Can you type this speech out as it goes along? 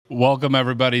Welcome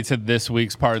everybody to this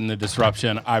week's Pardon the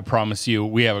Disruption. I promise you,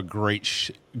 we have a great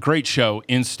show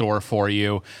in store for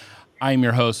you. I'm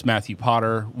your host, Matthew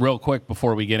Potter. Real quick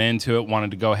before we get into it,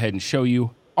 wanted to go ahead and show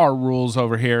you our rules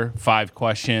over here. 5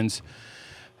 questions.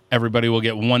 Everybody will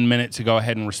get 1 minute to go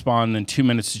ahead and respond, then 2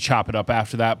 minutes to chop it up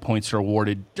after that. Points are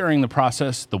awarded during the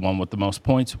process. The one with the most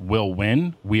points will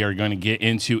win. We are going to get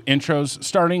into intros,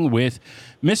 starting with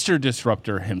Mr.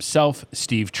 Disruptor himself,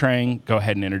 Steve Trang. Go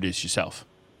ahead and introduce yourself.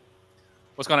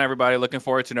 What's going on, everybody? Looking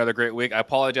forward to another great week. I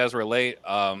apologize we're late.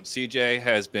 CJ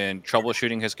has been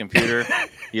troubleshooting his computer.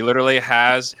 He literally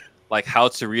has like how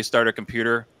to restart a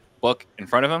computer book in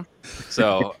front of him.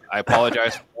 So I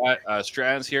apologize for that.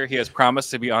 Stratton's here. He has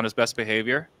promised to be on his best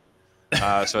behavior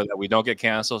so that we don't get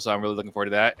canceled. So I'm really looking forward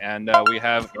to that. And we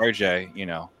have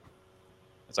RJ,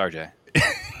 it's RJ.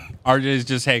 RJ's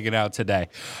just hanging out today.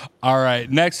 All right,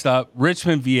 next up,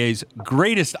 Richmond VA's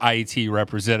greatest IT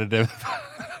representative.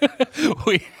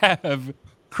 We have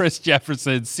Chris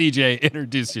Jefferson. CJ,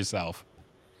 introduce yourself.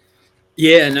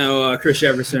 Chris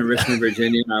Jefferson, Richmond,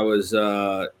 Virginia. I was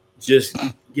just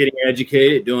getting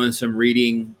educated, doing some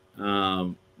reading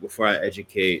before I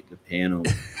educate the panel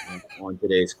on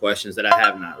today's questions that I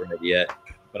have not read yet,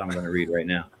 but I'm going to read right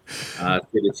now.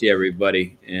 Good to see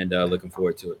everybody, and looking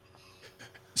forward to it.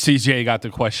 CJ got the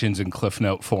questions in Cliff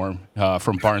Note form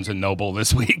from Barnes & Noble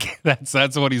this week.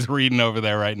 That's what he's reading over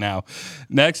there right now.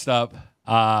 Next up,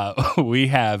 we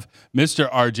have Mr.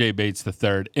 RJ Bates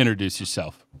III. Introduce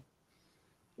yourself.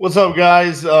 What's up,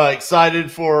 guys?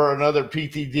 Excited for another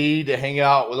PTD to hang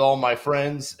out with all my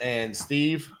friends and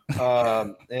Steve.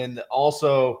 And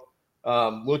also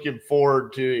looking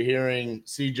forward to hearing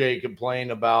CJ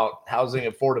complain about housing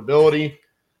affordability.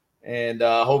 And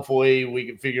hopefully we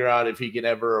can figure out if he can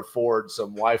ever afford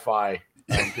some Wi-Fi,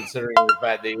 considering the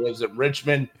fact that he lives in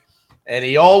Richmond. And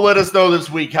he all let us know this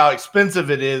week how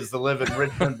expensive it is to live in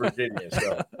Richmond, Virginia.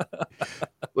 So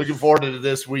looking forward to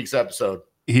this week's episode.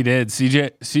 He did.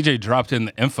 CJ dropped in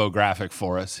the infographic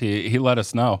for us. He let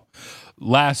us know.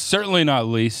 Last, certainly not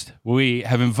least, we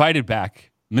have invited back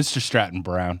Mr. Stratton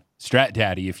Brown, Strat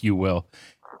Daddy, if you will.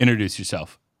 Introduce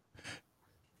yourself.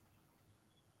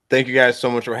 Thank you guys so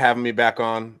much for having me back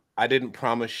on. I didn't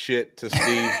promise shit to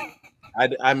Steve.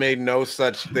 I made no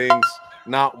such things.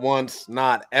 Not once,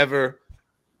 not ever.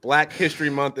 Black History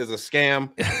Month is a scam.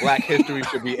 Black History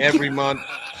should be every month.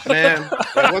 Man,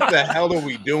 what the hell are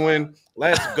we doing?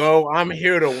 Let's go. I'm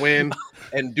here to win.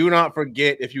 And do not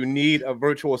forget, if you need a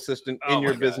virtual assistant in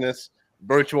your business,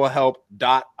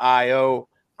 virtualhelp.io.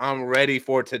 I'm ready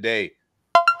for today.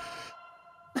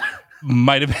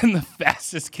 Might have been the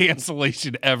fastest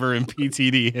cancellation ever in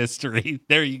PTD history.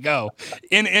 There you go.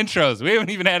 In intros, we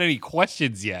haven't even had any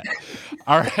questions yet.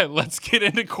 All right, let's get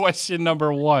into question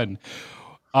number 1.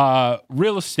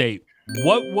 Real estate.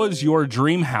 What was your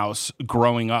dream house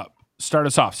growing up? Start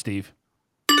us off, Steve.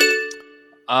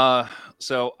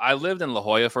 So I lived in La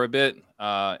Jolla for a bit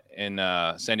in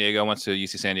San Diego. I went to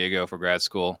UC San Diego for grad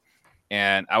school.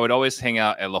 And I would always hang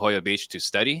out at La Jolla Beach to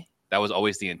study. That was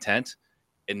always the intent.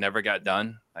 It never got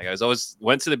done. Like I was always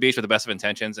went to the beach with the best of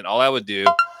intentions, and all I would do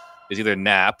is either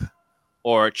nap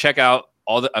or check out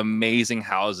all the amazing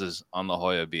houses on La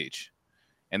Jolla Beach.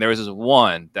 And there was this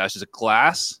one that's just a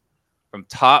glass from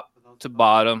top to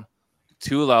bottom,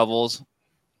 2 levels.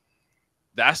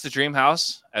 That's the dream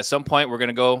house. At some point, we're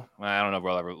gonna go. I don't know if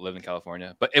we'll ever live in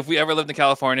California, but if we ever lived in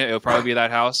California, it would probably be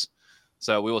that house.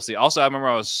 So we will see. Also, I remember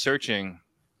I was searching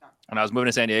when I was moving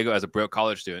to San Diego as a broke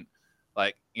college student.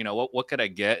 Like, what could I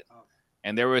get?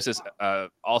 And there was this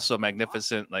also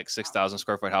magnificent, like 6,000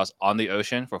 square foot house on the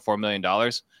ocean for $4 million.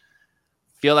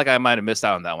 Feel like I might have missed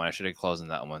out on that one. I should have closed on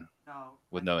that one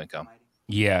with no income.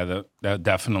 Yeah, that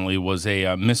definitely was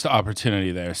a missed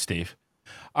opportunity there, Steve.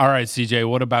 All right, CJ,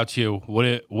 what about you? What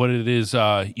it is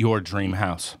your dream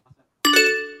house?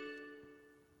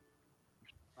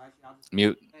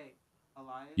 Mute.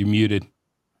 You muted.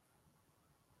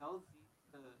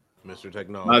 Mr.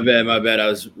 Technology. My bad. I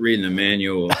was reading the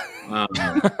manual to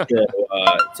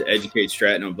educate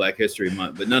Stratton on Black History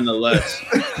Month. But nonetheless,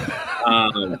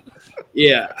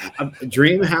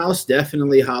 dream house,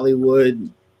 definitely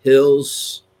Hollywood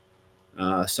Hills,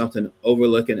 something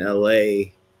overlooking LA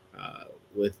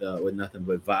with nothing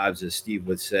but vibes, as Steve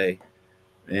would say.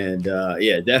 And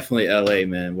definitely LA,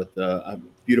 man, with a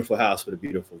beautiful house with a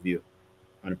beautiful view,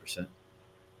 100%.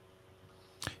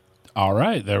 All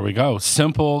right, there we go.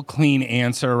 Simple, clean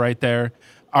answer right there.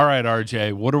 All right,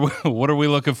 RJ, what are we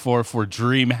looking for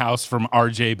dream house from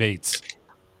RJ Bates?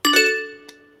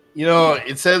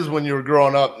 It says when you were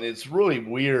growing up, and it's really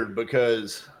weird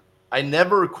because I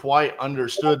never quite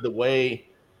understood the way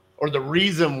or the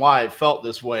reason why I felt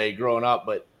this way growing up.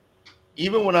 But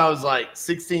even when I was like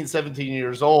 16, 17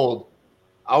 years old,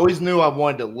 I always knew I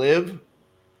wanted to live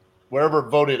wherever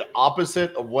voted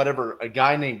opposite of whatever a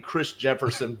guy named Chris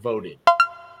Jefferson voted.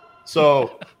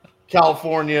 So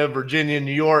California, Virginia,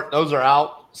 New York, those are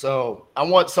out. So I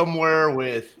want somewhere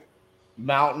with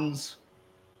mountains,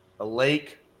 a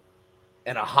lake,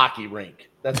 and a hockey rink.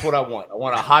 That's what I want. I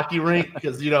want a hockey rink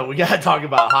because, we got to talk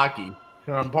about hockey.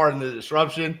 I'm part of the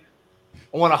disruption.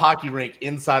 I want a hockey rink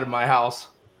inside of my house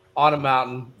on a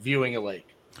mountain viewing a lake.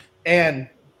 And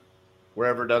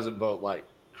wherever doesn't vote like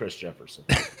Chris Jefferson.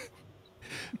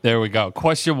 There we go.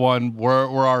 Question 1. We're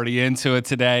already into it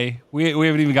today. We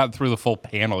haven't even gotten through the full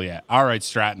panel yet. All right,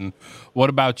 Stratton. What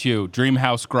about you? Dream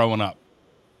house growing up?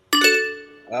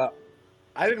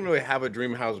 I didn't really have a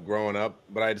dream house growing up,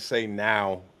 but I'd say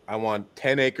now I want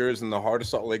 10 acres in the heart of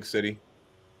Salt Lake City.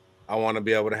 I want to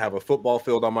be able to have a football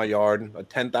field on my yard, a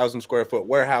 10,000 square foot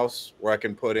warehouse where I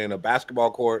can put in a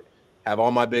basketball court, have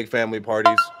all my big family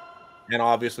parties, and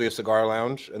obviously a cigar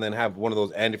lounge, and then have one of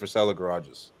those Andy Frisella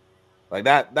garages. Like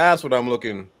that's what I'm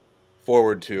looking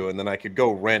forward to. And then I could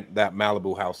go rent that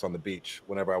Malibu house on the beach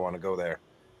whenever I want to go there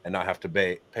and not have to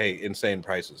pay insane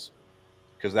prices,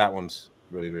 because that one's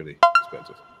really, really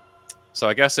expensive. So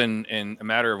I guess in a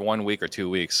matter of 1 week or 2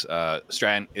 weeks,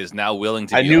 Stratton is now willing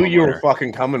to. I knew you were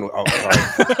fucking coming with. Oh, sorry.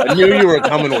 I knew you were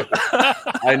coming with it.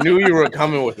 I knew you were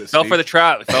coming with it. Fell for the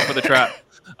trap.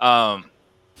 I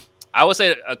would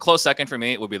say a close second for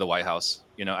me would be the White House.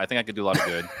 I think I could do a lot of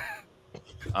good.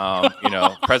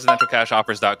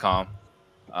 Presidentialcashoffers.com.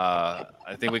 I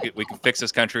think we can fix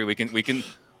this country. We can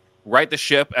right the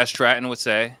ship, as Stratton would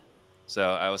say.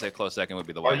 So I would say a close second would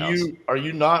be the White House. Are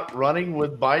you not running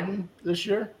with Biden this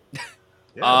year?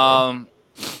 I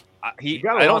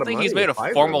don't think he's made a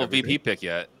formal VP pick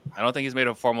yet. I don't think he's made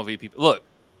a formal VP. Look,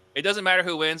 it doesn't matter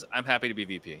who wins. I'm happy to be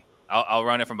VP. I'll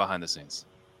run it from behind the scenes.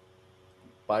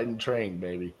 Biden train,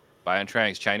 baby. Biden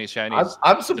trains. Chinese.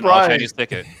 I'm surprised. Chinese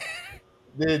ticket.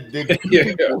 Did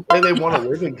people say they want to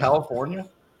live in California?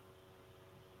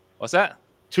 What's that?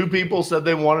 2 people said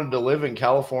they wanted to live in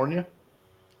California.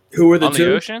 Who were the On two?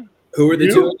 the ocean? Who were the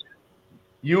two?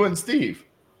 You and Steve.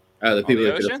 The people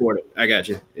that ocean? could afford it. I got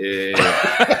you. Yeah.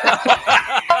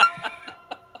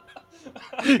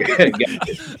 Got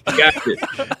it.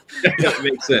 That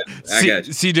makes sense. I got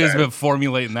you. CJ's been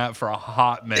formulating that for a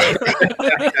hot minute.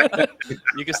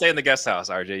 You can stay in the guest house,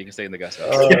 RJ. You can stay in the guest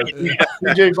house.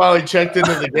 CJ finally checked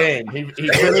into the game. He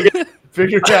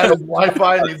figured out his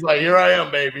Wi-Fi, and he's like, "Here I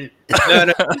am, baby."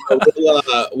 No.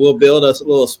 We'll build us a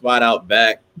little spot out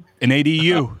back, An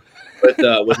ADU with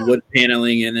wood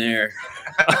paneling in there.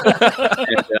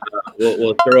 And,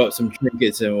 we'll throw up some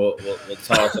trinkets and we'll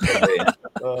toss them.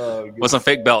 With some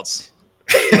fake belts.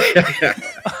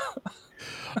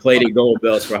 Plated gold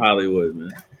belts for Hollywood,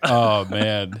 man. Oh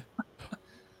man.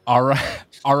 All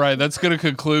right. That's going to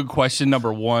conclude question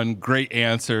number 1. Great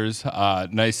answers.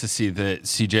 Nice to see that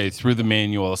CJ threw the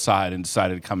manual aside and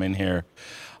decided to come in here.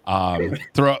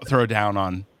 Throw down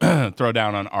on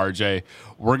RJ.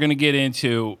 We're going to get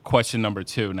into question number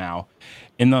 2 now.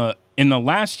 In the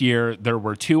last year, there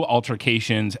were 2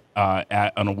 altercations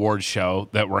at an awards show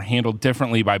that were handled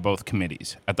differently by both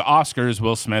committees. At the Oscars,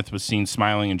 Will Smith was seen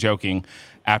smiling and joking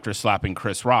after slapping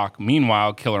Chris Rock.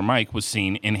 Meanwhile, Killer Mike was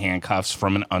seen in handcuffs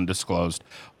from an undisclosed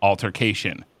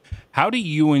altercation. How do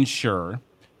you ensure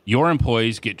your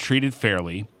employees get treated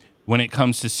fairly when it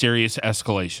comes to serious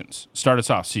escalations? Start us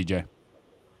off, CJ.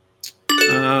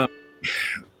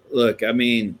 Look, I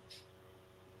mean,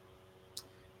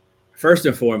 first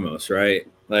and foremost, right?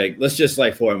 Like, let's just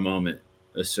for a moment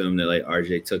assume that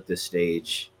RJ took the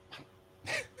stage,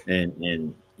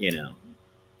 and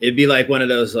it'd be like one of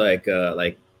those like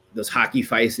those hockey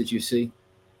fights that you see.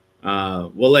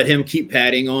 We'll let him keep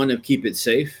padding on and keep it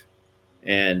safe,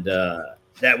 and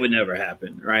that would never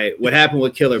happen, right? What happened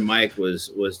with Killer Mike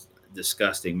was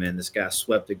disgusting, man. This guy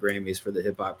swept the Grammys for the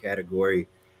hip hop category,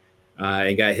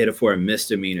 and got hit for a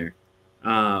misdemeanor.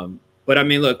 But I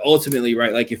mean, look, ultimately,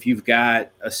 right? Like, if you've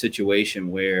got a situation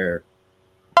where,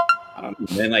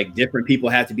 then different people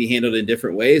have to be handled in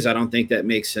different ways, I don't think that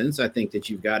makes sense. I think that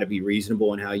you've got to be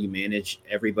reasonable in how you manage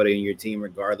everybody in your team,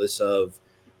 regardless of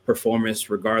performance,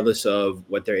 regardless of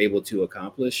what they're able to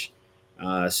accomplish.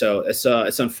 So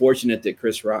it's unfortunate that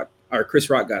Chris Rock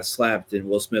got slapped and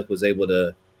Will Smith was able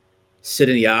to sit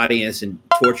in the audience and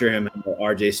torture him. And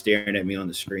RJ staring at me on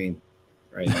the screen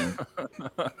right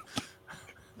now.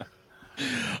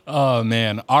 Oh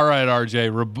man. All right,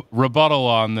 RJ, rebuttal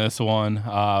on this one.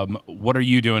 What are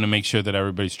you doing to make sure that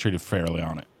everybody's treated fairly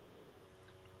on it?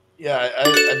 Yeah,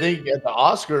 I think at the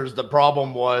Oscars, the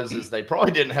problem is they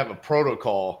probably didn't have a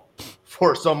protocol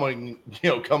for someone,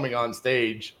 coming on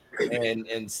stage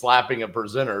and slapping a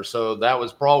presenter. So that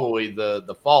was probably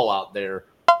the fallout there.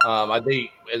 I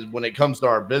think when it comes to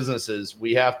our businesses,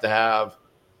 we have to have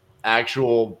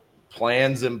actual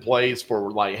plans in place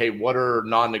for like, hey, what are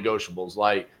non-negotiables?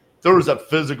 Like, if there was a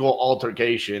physical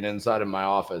altercation inside of my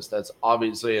office, that's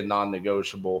obviously a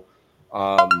non-negotiable.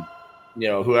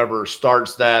 Whoever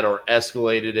starts that or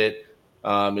escalated it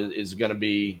is going to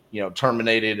be,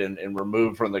 terminated and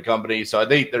removed from the company. So I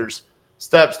think there's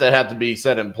steps that have to be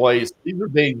set in place. These are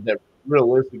things that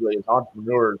realistically, as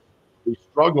entrepreneurs, we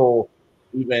struggle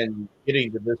even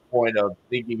getting to this point of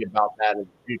thinking about that in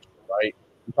the future, right?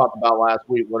 We talked about last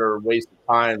week what are wasted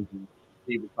times, and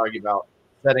Steve was talking about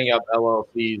setting up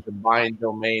LLCs and buying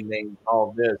domain names and all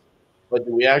of this. But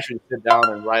do we actually sit down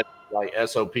and write like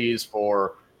SOPs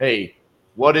for, hey,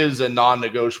 what is a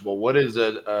non-negotiable? What is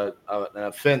an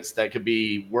offense that could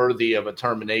be worthy of a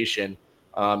termination?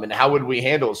 And how would we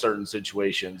handle certain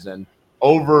situations? And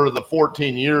over the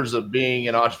 14 years of being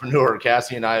an entrepreneur,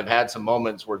 Cassie and I have had some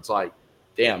moments where it's like,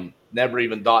 damn, never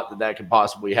even thought that could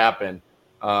possibly happen.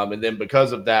 And then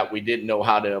because of that, we didn't know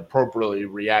how to appropriately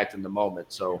react in the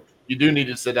moment. So you do need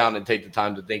to sit down and take the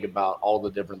time to think about all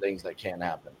the different things that can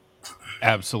happen.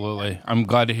 Absolutely. I'm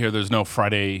glad to hear there's no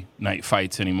Friday night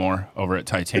fights anymore over at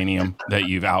Titanium, that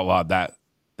you've outlawed that.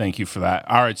 Thank you for that.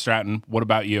 All right, Stratton, what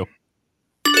about you?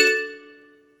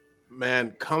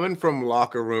 Man, coming from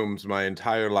locker rooms my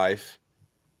entire life,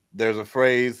 there's a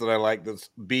phrase that I like that's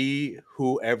be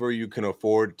whoever you can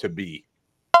afford to be.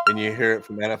 And you hear it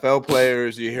from NFL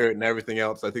players, you hear it in everything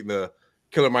else. I think the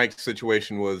Killer Mike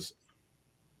situation was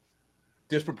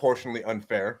disproportionately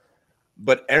unfair,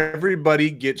 but everybody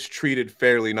gets treated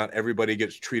fairly. Not everybody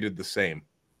gets treated the same.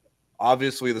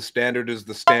 Obviously, the standard is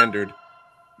the standard,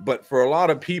 but for a lot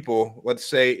of people, let's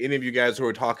say any of you guys who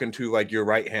are talking to like your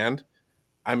right hand,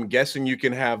 I'm guessing you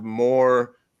can have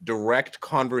more direct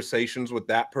conversations with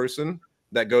that person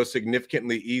that go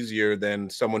significantly easier than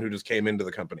someone who just came into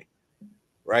the company,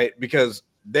 right? Because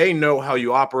they know how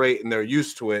you operate and they're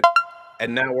used to it.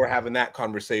 And now we're having that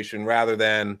conversation rather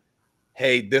than,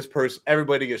 hey, this person,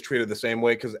 everybody gets treated the same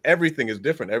way, because everything is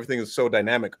different. Everything is so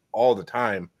dynamic all the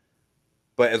time.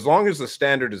 But as long as the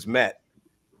standard is met,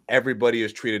 everybody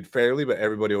is treated fairly, but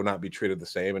everybody will not be treated the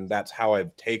same. And that's how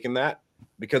I've taken that.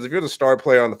 Because if you're the star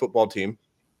player on the football team,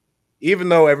 even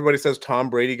though everybody says Tom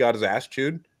Brady got his ass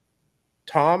chewed,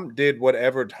 Tom did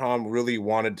whatever Tom really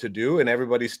wanted to do, and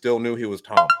everybody still knew he was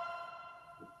Tom.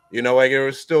 Like there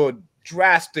was still a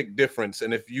drastic difference.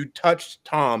 And if you touched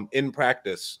Tom in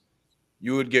practice,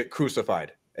 you would get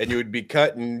crucified and you would be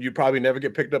cut and you'd probably never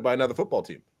get picked up by another football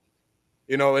team.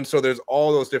 And so there's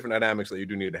all those different dynamics that you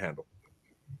do need to handle.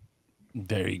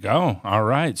 There you go. All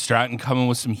right. Stratton coming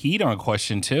with some heat on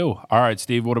question 2. All right,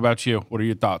 Steve, what about you? What are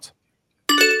your thoughts?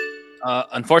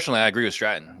 Unfortunately, I agree with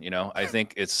Stratton. I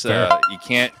think it's you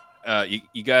can't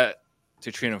you got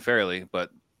to treat him fairly, but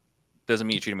doesn't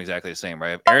mean you treat him exactly the same,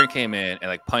 right? If Aaron came in and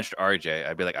like punched RJ,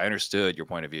 I'd be like, I understood your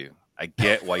point of view. I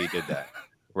get why you did that,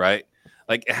 right?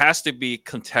 Like it has to be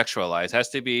contextualized. It has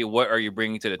to be, what are you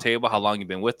bringing to the table? How long you've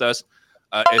been with us?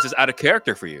 Is this out of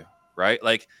character for you, right?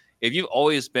 Like if you've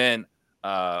always been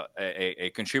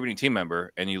a contributing team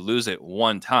member and you lose it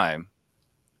one time,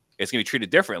 it's gonna be treated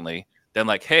differently than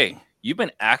like, hey, you've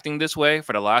been acting this way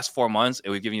for the last 4 months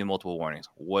and we've given you multiple warnings.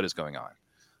 What is going on?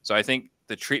 So I think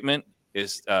the treatment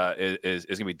is gonna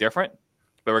be different,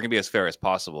 but we're gonna be as fair as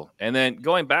possible. And then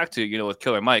going back to with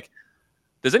Killer Mike,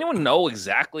 does anyone know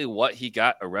exactly what he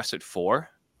got arrested for?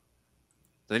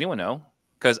 Does anyone know?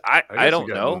 Because I don't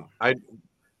know.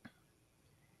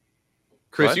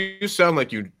 Chris, What? you sound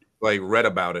like you read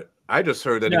about it. I just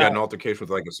heard that he got an altercation with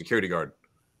like a security guard.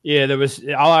 Yeah, there was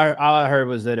all I heard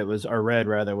was that it was, or read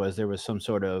rather, was there was some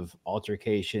sort of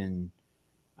altercation,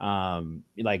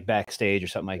 like backstage or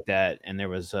something like that, and there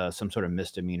was some sort of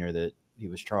misdemeanor that he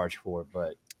was charged for.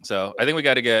 But so I think we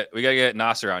got to get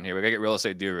Nasser on here. We got to get Real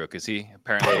Estate Guru because he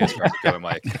apparently is friends with Killer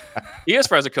Mike. He is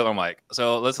friends with Killer Mike.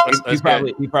 So let's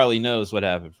he probably knows what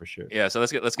happened for sure. Yeah, so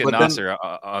let's get Nasser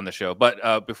on the show.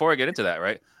 But before I get into that,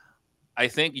 right? I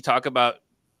think you talk about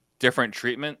different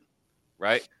treatment,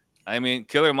 right? I mean,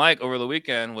 Killer Mike over the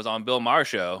weekend was on Bill Maher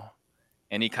show,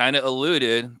 and he kind of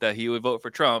alluded that he would vote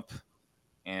for Trump.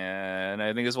 And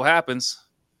I think this is what happens,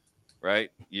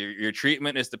 right? Your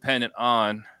treatment is dependent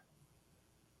on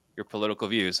your political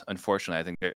views. Unfortunately, I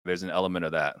think there's an element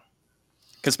of that.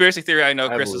 Conspiracy theory, I know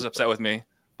Chris is upset with me,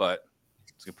 but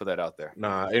Just gonna put that out there.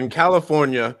 Nah, in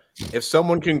California, if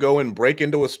someone can go and break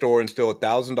into a store and steal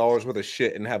 $1,000 worth of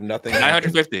shit and have nothing,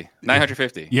 950.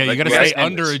 Yeah, you got to stay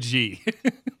under a G.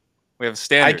 We have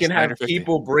standards. I can have 950.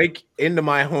 people break into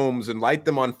my homes and light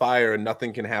them on fire and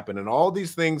nothing can happen. And all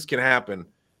these things can happen.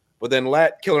 But then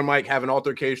let Killer Mike have an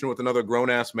altercation with another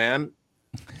grown-ass man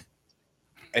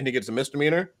and he gets a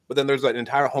misdemeanor. But then there's an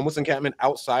entire homeless encampment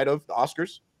outside of the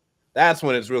Oscars. That's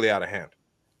when it's really out of hand.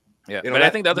 Yeah, You know, but I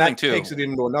think the other thing too takes it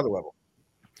into another level.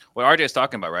 what RJ's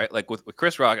talking about, right? Like with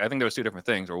Chris Rock, I think there was two different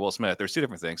things, or Will Smith, there's two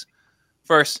different things.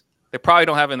 First, they probably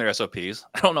don't have in their SOPs.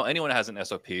 I don't know anyone that has an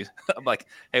SOP. I'm like,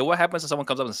 hey, what happens if someone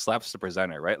comes up and slaps the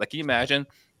presenter, right? Like, can you imagine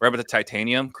we're up at the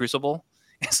Titanium Crucible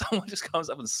and someone just comes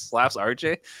up and slaps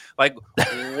RJ? Like,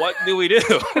 what do we do?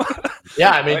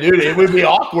 Yeah, I mean, dude, it would be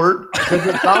awkward because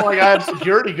it's not like I have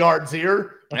security guards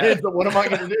here. Yeah. So what am I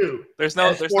going to do? There's no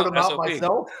Escort them out SOP.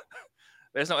 myself?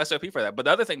 There's no SOP for that. But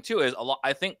the other thing too is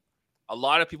I think a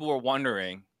lot of people were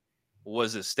wondering,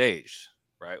 was it staged,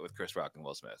 right, with Chris Rock and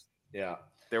Will Smith? Yeah.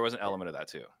 There was an element of that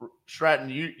too. Stratton,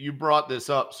 you brought this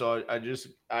up, so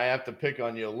I have to pick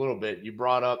on you a little bit. You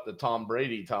brought up the Tom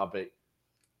Brady topic.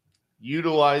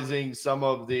 Utilizing some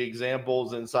of the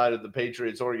examples inside of the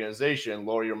Patriots organization,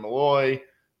 Lawyer Malloy,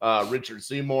 Richard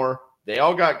Seymour, they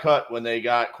all got cut when they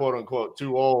got, quote unquote,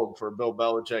 too old for Bill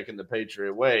Belichick and the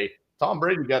Patriot way. Tom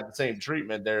Brady got the same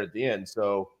treatment there at the end.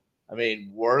 So, I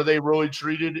mean, was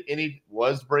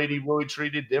Brady really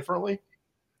treated differently?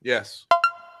 Yes,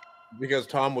 because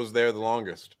Tom was there the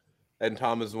longest, and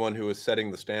Tom is the one who was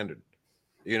setting the standard,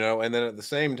 you know. And then at the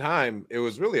same time, it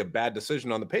was really a bad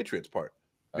decision on the Patriots' part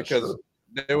because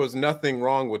there was nothing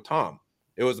wrong with Tom.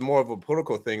 It was more of a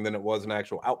political thing than it was an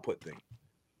actual output thing.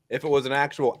 If it was an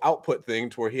actual output thing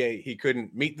to where he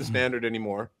couldn't meet the standard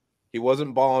anymore, he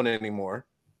wasn't balling anymore,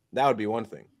 that would be one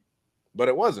thing. But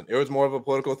it wasn't. It was more of a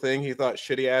political thing. He thought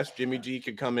shitty ass Jimmy G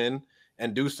could come in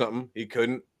and do something. He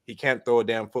couldn't. He can't throw a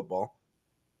damn football.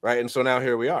 Right. And so now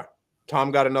here we are.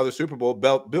 Tom got another Super Bowl.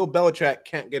 Bill Belichick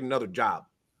can't get another job.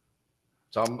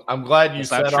 So I'm glad you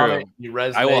said on it. You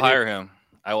resonated. I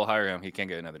will hire him. He can't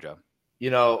get another job.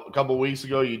 You know, a couple of weeks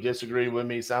ago, you disagreed with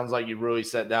me. Sounds like you really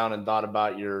sat down and thought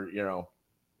about your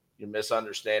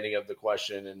misunderstanding of the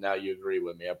question, and now you agree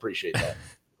with me. I appreciate that.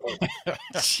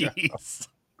 Jeez.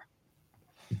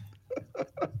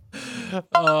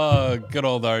 Oh, good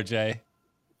old RJ.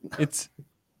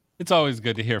 It's always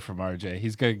good to hear from RJ.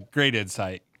 He's got great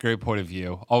insight, great point of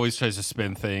view. Always tries to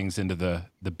spin things into the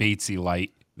Batesy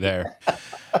light there.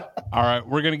 All right,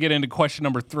 we're going to get into question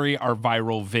number 3, our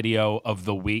viral video of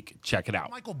the week. Check it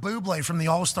out. Michael Bublé from the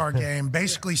All-Star game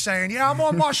basically saying, yeah, I'm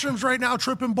on mushrooms right now,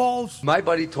 tripping balls. My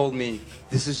buddy told me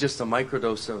this is just a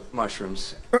microdose of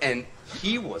mushrooms, and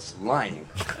he was lying.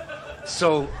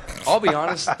 So I'll be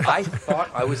honest, I thought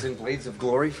I was in Blades of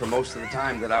Glory for most of the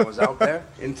time that I was out there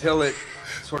until it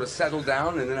sort of settled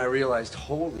down, and then I realized,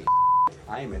 holy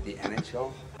I am at the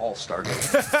NHL All-Star game.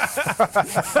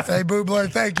 Hey,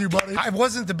 Bublé, thank you, buddy. I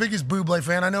wasn't the biggest Bublé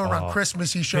fan. I know around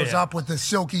Christmas he shows up with the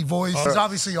silky voice. He's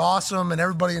obviously awesome, and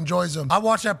everybody enjoys him. I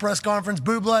watched that press conference.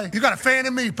 Bublé, you got a fan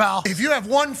in me, pal. If you have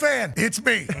one fan, it's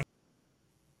me.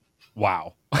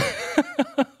 Wow.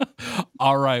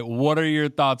 All right, what are your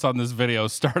thoughts on this video?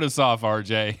 Start us off,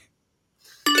 RJ.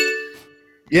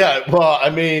 Yeah, well, I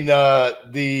mean,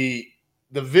 the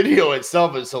video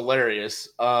itself is hilarious.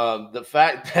 The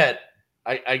fact that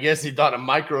I guess he thought a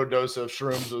microdose of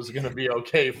shrooms was going to be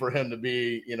okay for him to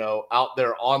be, out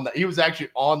there he was actually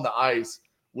on the ice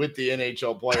with the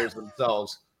NHL players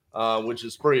themselves, which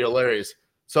is pretty hilarious.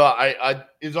 So I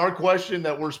is our question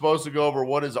that we're supposed to go over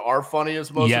what is our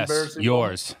funniest, most embarrassing? Yes,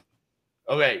 yours.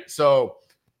 Okay, so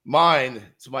mine,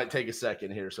 this might take a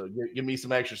second here. So give me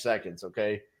some extra seconds,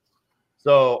 okay?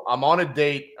 So I'm on a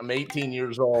date. I'm 18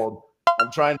 years old.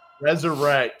 I'm trying to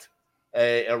resurrect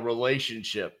a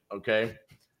relationship, okay?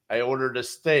 I ordered a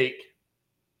steak.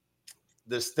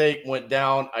 The steak went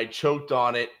down. I choked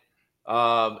on it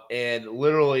and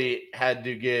literally had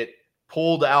to get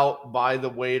pulled out by the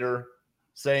waiter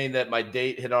saying that my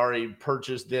date had already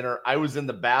purchased dinner. I was in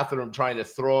the bathroom trying to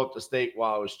throw up the steak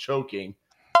while I was choking.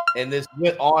 And this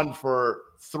went on for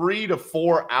 3 to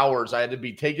 4 hours. I had to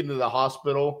be taken to the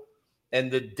hospital.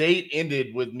 And the date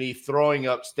ended with me throwing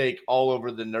up steak all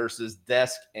over the nurse's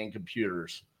desk and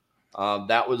computers.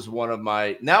 That was one of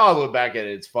my – now I look back at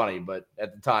it, it's funny. But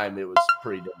at the time, it was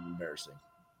pretty damn embarrassing.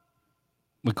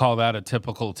 We call that a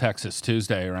typical Texas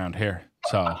Tuesday around here.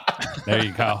 So there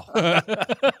you go.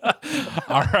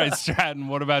 All right, Stratton,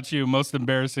 what about you? Most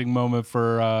embarrassing moment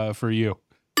for you?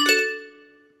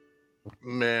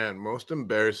 Man, most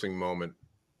embarrassing moment.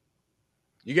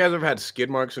 You guys ever had skid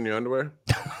marks in your underwear?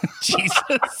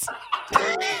 Jesus.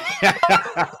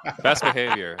 Best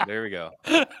behavior. There we go.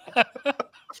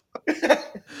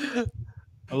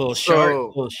 A little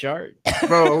So- shark.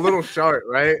 Bro, a little shark,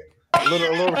 right? A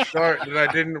little shark that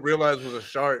I didn't realize was a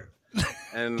shark.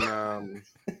 And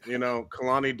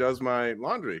Kalani does my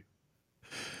laundry.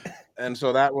 And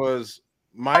so that was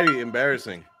mighty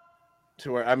embarrassing.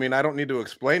 To where, I mean, I don't need to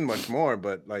explain much more,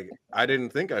 but like I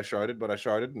didn't think I sharted, but I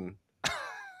sharted, and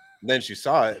then she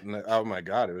saw it, and oh my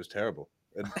god, it was terrible.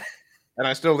 And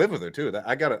I still live with her too.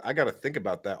 I gotta think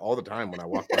about that all the time when I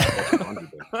walk by the laundry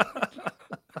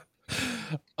bin.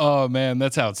 Oh man,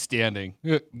 that's outstanding.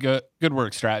 Good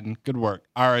work, Stratton. Good work.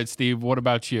 All right, Steve, what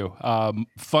about you?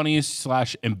 Funniest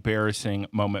 / embarrassing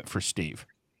moment for Steve?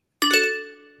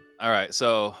 All right,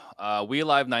 so We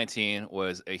Live 19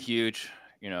 was a huge,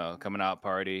 coming out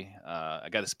party. I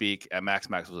got to speak at Max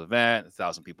Maxwell's event.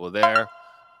 1,000 people there.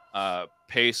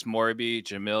 Pace Morby,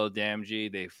 Jamil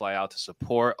Damji, they fly out to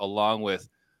support along with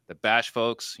the Bash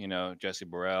folks. Jesse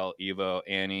Burrell, Evo,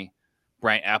 Annie,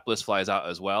 Brian Apples flies out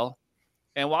as well.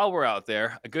 And while we're out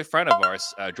there, a good friend of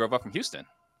ours drove up from Houston.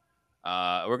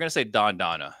 We're gonna say Don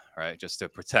Donna, right, just to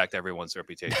protect everyone's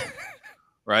reputation,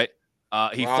 right?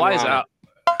 He flies out.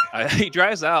 He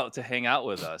drives out to hang out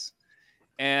with us,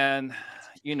 and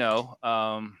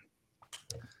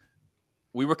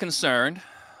we were concerned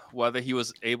whether he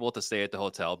was able to stay at the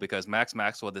hotel because Max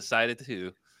Maxwell decided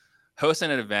to host an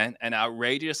event, an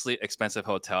outrageously expensive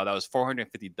hotel that was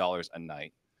 $450 a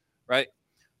night, right?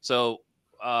 So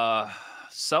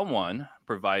someone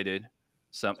provided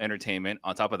some entertainment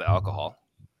on top of the alcohol,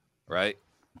 right?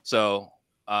 So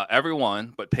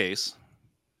everyone but Pace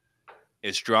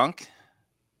is drunk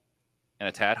and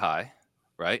a tad high,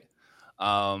 right?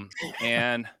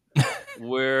 And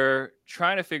we're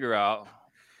trying to figure out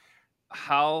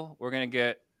how we're going to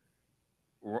get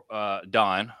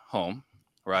Don home,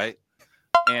 right?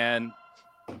 And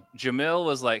Jamil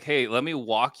was like, hey, let me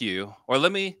walk you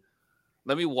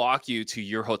to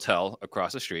your hotel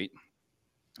across the street.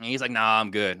 And he's like, nah,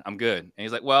 I'm good. And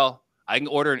he's like, well, I can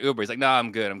order an Uber. He's like, nah,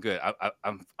 I'm good.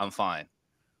 I'm fine.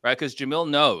 Right? Because Jamil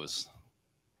knows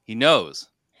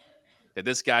that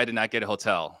this guy did not get a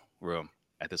hotel room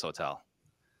at this hotel.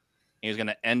 He was going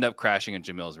to end up crashing in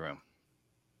Jamil's room.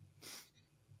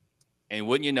 And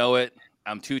wouldn't you know it,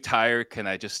 I'm too tired. Can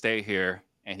I just stay here?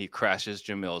 And he crashes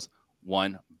Jamil's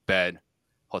 1-bed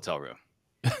hotel room.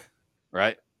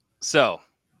 Right? So,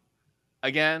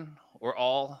 again, we're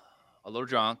all a little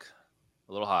drunk,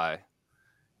 a little high.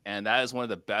 And that is one of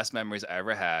the best memories I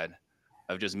ever had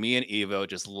of just me and Evo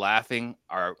just laughing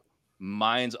our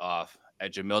minds off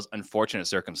at Jamil's unfortunate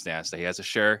circumstance that he has to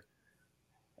share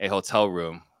a hotel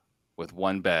room with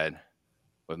one bed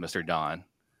with Mr. Don.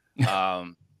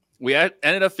 We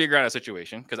ended up figuring out a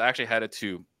situation because I actually had a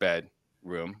 2-bed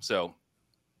room. So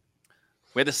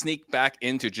we had to sneak back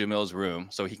into Jamil's room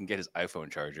so he can get his iPhone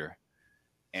charger.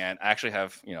 And I actually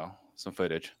have, some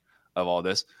footage of all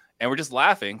this. And we're just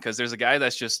laughing because there's a guy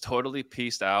that's just totally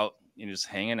pieced out, just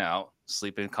hanging out,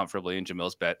 sleeping comfortably in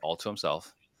Jamil's bed all to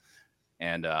himself.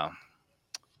 And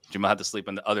Jamil had to sleep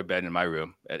in the other bed in my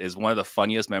room. It is one of the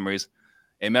funniest memories,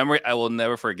 a memory I will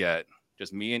never forget.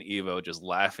 Just me and Evo just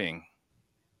laughing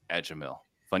at Jamil.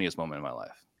 Funniest moment in my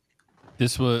life.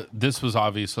 This was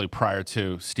obviously prior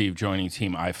to Steve joining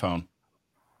Team iPhone,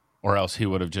 or else he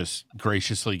would have just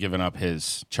graciously given up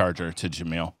his charger to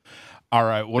Jamil. All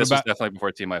right, This was definitely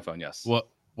before Team iPhone? Yes. What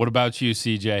about you,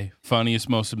 CJ? Funniest,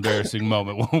 most embarrassing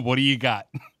moment. What do you got?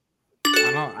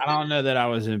 I don't know that I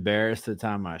was embarrassed the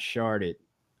time I sharted.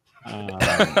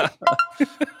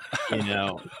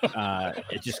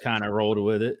 It just kind of rolled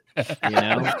with it.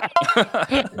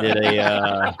 Did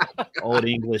a old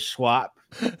English swap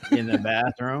in the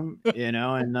bathroom,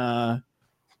 and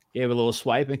gave a little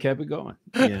swipe and kept it going.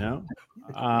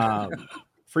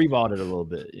 Free balled it a little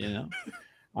bit.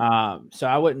 So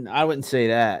I wouldn't say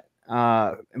that.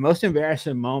 Most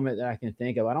embarrassing moment that I can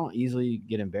think of. I don't easily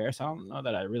get embarrassed. I don't know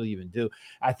that I really even do.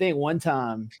 I think one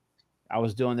time I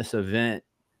was doing this event.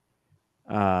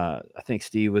 I think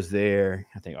Steve was there.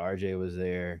 I think RJ was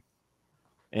there.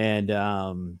 And,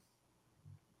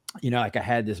 like I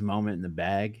had this moment in the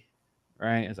bag,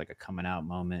 right? It's like a coming out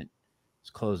moment. It's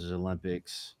close as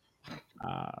Olympics.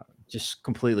 Just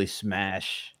completely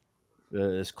smash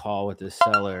this call with this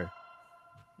seller.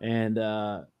 And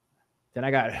then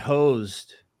I got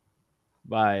hosed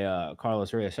by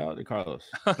Carlos Reyes. Shout out to Carlos.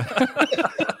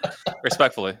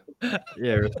 Respectfully.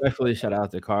 Yeah, respectfully, shout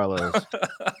out to Carlos.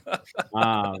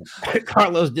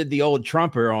 Carlos did the old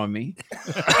trumper on me.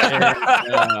 And,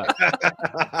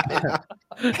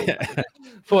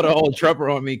 put an old trumper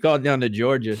on me, called down to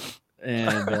Georgia,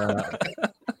 and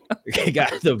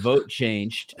got the vote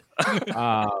changed.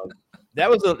 That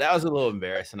was a little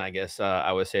embarrassing, I guess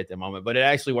I would say at the moment, but it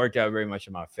actually worked out very much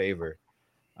in my favor.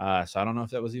 So I don't know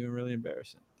if that was even really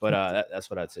embarrassing, but that's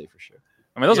what I'd say for sure.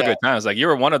 I mean, those are good times. Like, you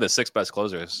were one of the 6 best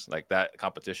closers, like that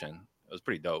competition. It was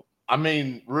pretty dope. I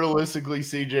mean, realistically,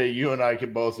 CJ, you and I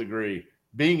can both agree.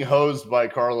 Being hosed by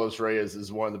Carlos Reyes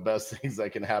is one of the best things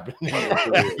that can happen in your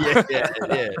career.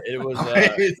 yeah. It was.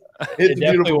 It's it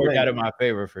definitely worked thing. out in my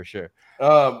favor for sure.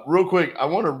 Real quick, I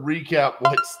want to recap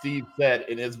what Steve said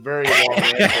in his very long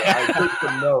answer. I took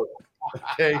some notes.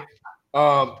 Okay.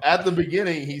 At the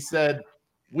beginning, he said,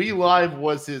 "We Live"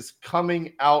 was his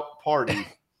coming out party.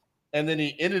 And then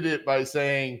he ended it by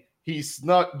saying he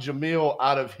snuck Jamil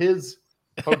out of his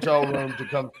hotel room to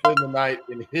come spend the night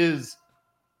in his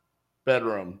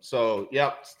bedroom. So,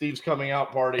 yep, Steve's coming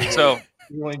out party. So,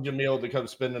 feeling Jamil to come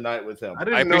spend the night with him. I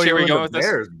didn't know you were in the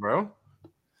Bears, bro.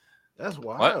 That's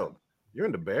wild. What? You're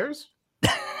in the Bears?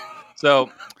 So,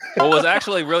 what was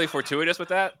actually really fortuitous with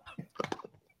that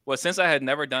was, since I had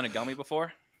never done a gummy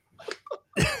before,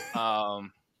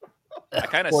 I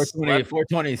kind of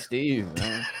 420 Steve,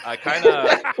 man. I kind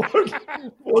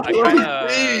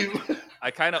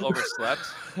of overslept,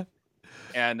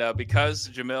 and because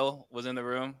Jamil was in the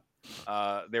room,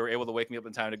 they were able to wake me up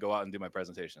in time to go out and do my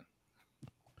presentation.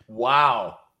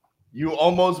 Wow, you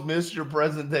almost missed your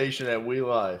presentation at We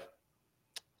Live.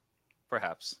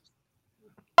 Perhaps,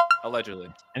 allegedly.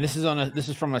 And this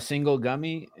is from a single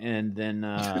gummy, and then.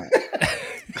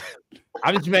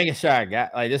 I'm just making sure I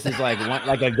got this is like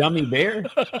a gummy bear.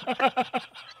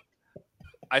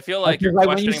 I feel like you're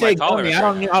when you say my gummy, I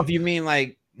don't know if you mean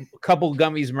like a couple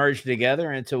gummies merged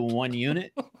together into one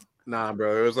unit. Nah,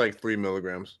 bro, it was like 3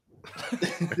 milligrams.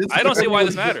 I don't see why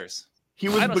this matters. He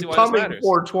was becoming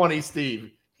 420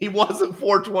 Steve. He wasn't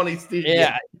 420 Steve.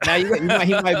 Yeah, now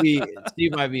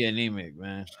Steve might be anemic,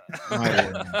 man.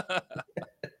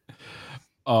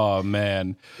 Oh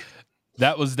man.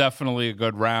 That was definitely a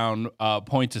good round.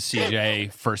 Point to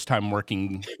CJ, first time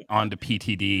working onto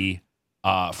PTD,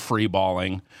 free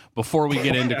balling. Before we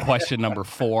get into question number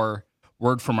 4,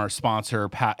 word from our sponsor,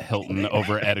 Pat Hilton,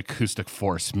 over at Acoustic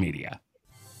Force Media.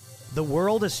 The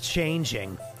world is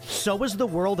changing. So is the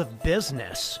world of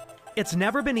business. It's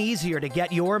never been easier to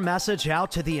get your message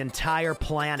out to the entire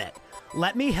planet.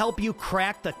 Let me help you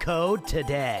crack the code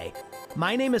today.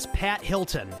 My name is Pat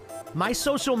Hilton. My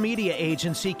social media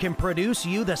agency can produce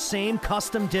you the same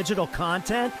custom digital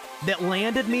content that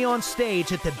landed me on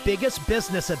stage at the biggest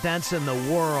business events in the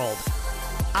world.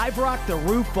 I've rocked the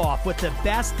roof off with the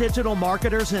best digital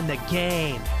marketers in the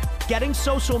game. Getting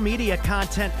social media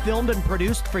content filmed and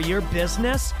produced for your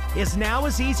business is now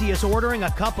as easy as ordering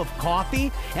a cup of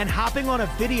coffee and hopping on a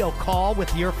video call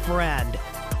with your friend.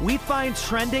 We find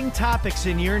trending topics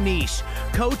in your niche,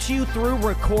 coach you through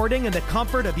recording in the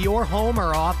comfort of your home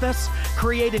or office,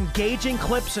 create engaging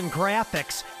clips and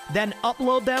graphics, then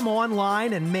upload them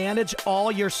online and manage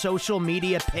all your social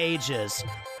media pages.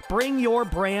 Bring your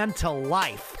brand to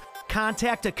life.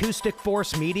 Contact Acoustic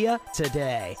Force Media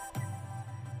today.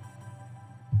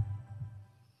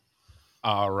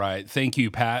 All right. Thank you,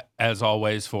 Pat, as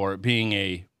always, for being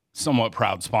a somewhat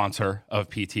proud sponsor of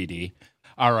PTD.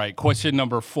 All right, question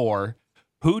number 4.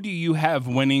 Who do you have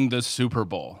winning the Super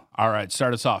Bowl? All right,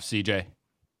 start us off, CJ.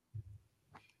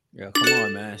 Yeah, come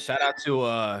on, man. Shout out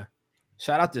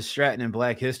to Stratton and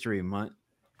Black History Month.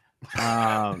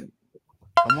 Come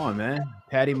on, man.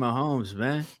 Patty Mahomes,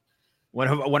 man.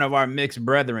 One of our mixed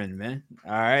brethren, man.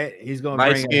 All right. He's gonna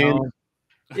bring it home.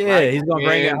 Yeah, he's gonna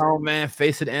bring it home, man.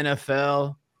 Face of the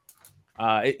NFL.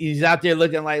 He's out there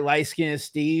looking like light-skinned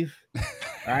Steve.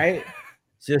 All right.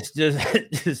 Just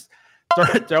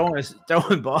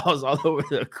throwing balls all over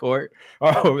the court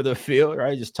or over the field,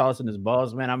 right? Just tossing his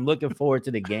balls, man. I'm looking forward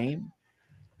to the game.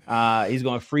 He's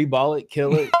going to free ball it,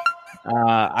 kill it.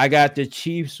 I got the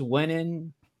Chiefs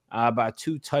winning by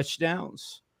 2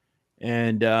 touchdowns.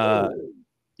 And wow.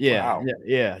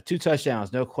 2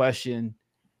 touchdowns, no question.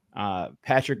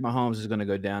 Patrick Mahomes is going to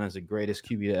go down as the greatest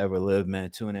QB to ever live, man.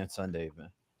 2.5 Sunday,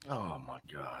 man. Oh my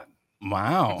God.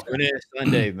 Wow. 2.5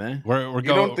 Sunday, man. We're You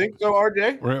going. don't think so,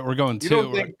 RJ? We're going You 2.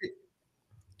 don't think?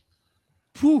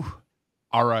 Whew.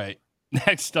 All right.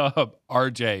 Next up,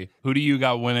 RJ. Who do you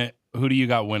got winning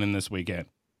this weekend?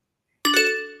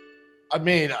 I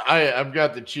mean, I've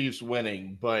got the Chiefs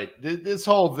winning, but this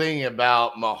whole thing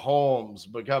about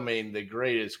Mahomes becoming the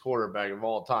greatest quarterback of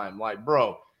all time, like,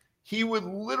 bro, he would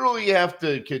literally have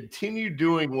to continue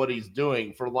doing what he's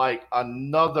doing for like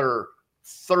another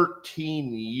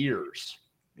 13 years.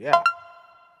 Yeah.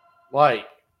 Like,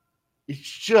 it's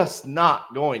just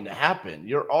not going to happen.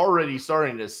 You're already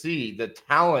starting to see the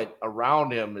talent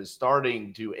around him is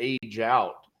starting to age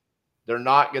out. They're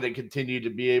not going to continue to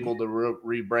be able to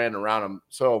rebrand around him.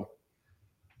 So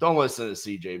don't listen to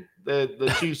CJ.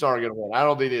 The Chiefs aren't going to win. I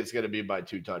don't think it's going to be by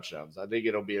 2 touchdowns. I think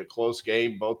it'll be a close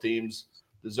game. Both teams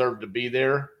deserve to be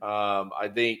there.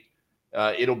 I think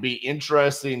it'll be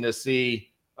interesting to see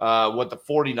what the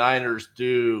 49ers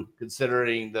do,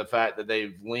 considering the fact that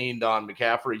they've leaned on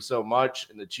McCaffrey so much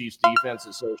and the Chiefs defense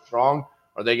is so strong.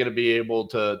 Are they going to be able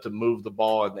to move the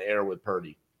ball in the air with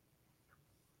Purdy?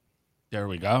 There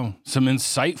we go. Some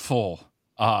insightful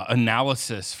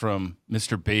analysis from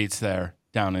Mr. Bates there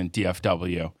down in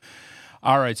DFW.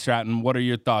 All right, Stratton, what are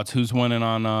your thoughts? Who's winning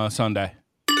on Sunday?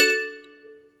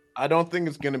 I don't think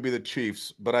it's going to be the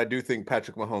Chiefs, but I do think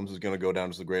Patrick Mahomes is going to go down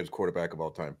as the greatest quarterback of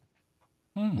all time.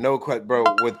 No question, bro.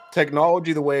 With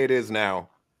technology the way it is now,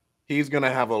 he's going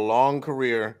to have a long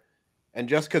career. And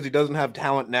just because he doesn't have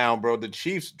talent now, bro, the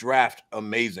Chiefs draft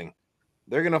amazing.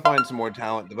 They're going to find some more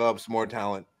talent, develop some more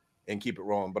talent, and keep it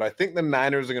rolling. But I think the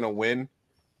Niners are going to win.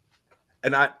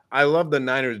 And I love the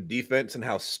Niners defense and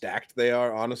how stacked they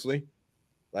are, honestly.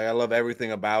 Like, I love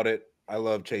everything about it. I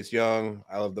love Chase Young.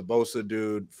 I love the Bosa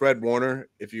dude. Fred Warner,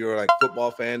 if you're like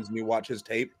football fans and you watch his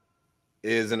tape,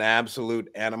 is an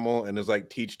absolute animal and is like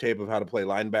teach tape of how to play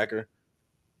linebacker.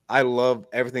 I love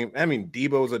everything. I mean,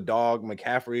 Debo's a dog.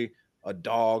 McCaffrey, a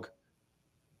dog.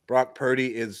 Brock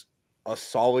Purdy is a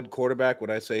solid quarterback. Would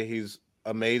I say he's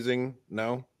amazing?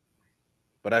 No.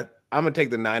 But I'm going to take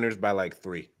the Niners by like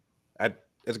 3.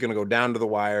 It's going to go down to the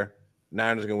wire.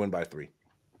 Niners are going to win by 3.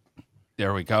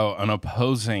 There we go. An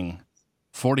opposing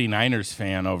 49ers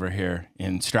fan over here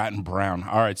in Stratton Brown.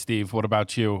 All right, Steve, what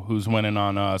about you? Who's winning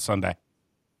on Sunday?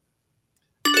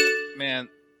 Man,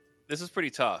 this is pretty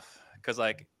tough because,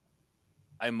 like,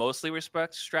 I mostly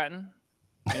respect Stratton,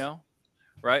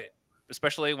 right?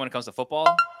 Especially when it comes to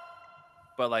football.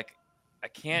 But, like, I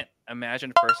can't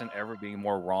imagine a person ever being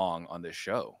more wrong on this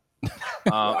show.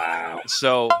 Wow.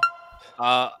 So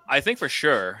I think for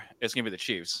sure it's going to be the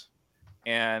Chiefs.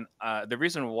 And the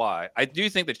reason why, I do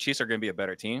think the Chiefs are going to be a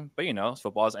better team. But,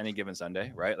 football is any given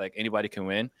Sunday, right? Like, anybody can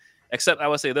win. Except I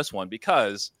would say this one,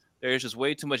 because there's just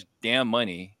way too much damn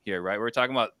money here, right? We're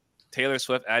talking about Taylor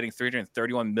Swift adding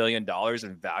 $331 million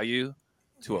in value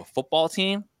to a football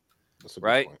team,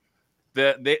 right?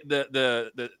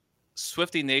 The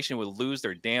Swiftie Nation would lose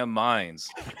their damn minds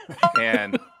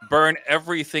and burn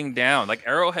everything down. Like,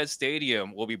 Arrowhead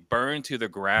Stadium will be burned to the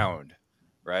ground,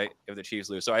 right, if the Chiefs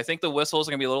lose. So I think the whistles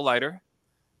are going to be a little lighter,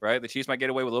 right? The Chiefs might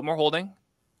get away with a little more holding,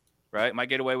 right? Might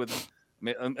get away with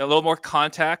a little more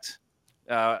contact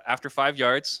after 5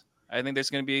 yards. I think there's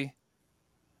going to be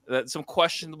some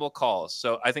questionable calls.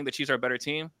 So I think the Chiefs are a better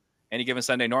team any given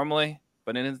Sunday normally.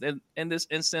 But in this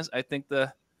instance, I think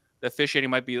the officiating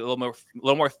might be a little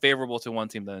more favorable to one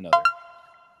team than another.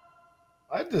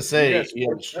 I have to say,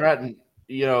 Stratton,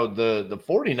 the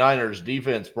 49ers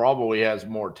defense probably has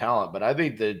more talent, but I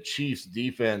think the Chiefs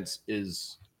defense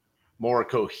is more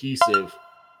cohesive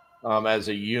as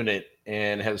a unit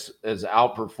and has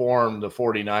outperformed the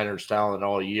 49ers talent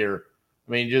all year.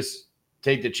 I mean, just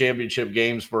take the championship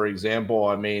games, for example.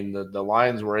 I mean, the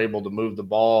Lions were able to move the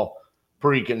ball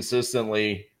pretty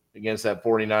consistently against that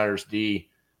 49ers D.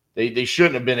 They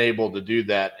shouldn't have been able to do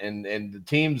that. And the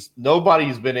teams,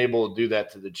 nobody's been able to do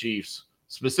that to the Chiefs,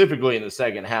 specifically in the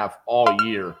second half all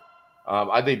year.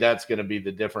 I think that's going to be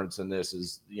the difference in this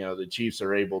is, the Chiefs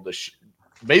are able to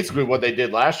basically what they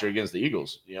did last year against the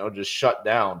Eagles, just shut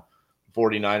down the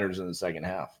 49ers in the second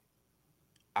half.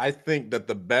 I think that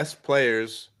the best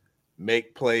players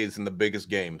make plays in the biggest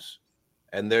games,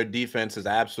 and their defense is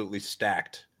absolutely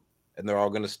stacked, and they're all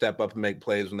going to step up and make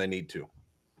plays when they need to.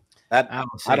 I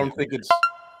don't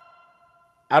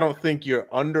think you're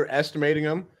underestimating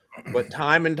them, but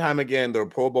time and time again, they're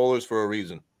Pro Bowlers for a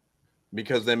reason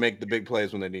because they make the big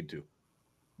plays when they need to.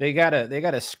 They got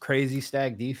a crazy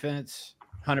stacked defense.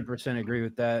 100% agree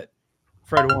with that.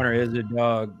 Fred Warner is a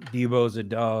dog. Debo's a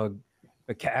dog.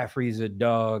 McCaffrey's a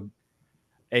dog.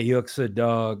 Ayuk's a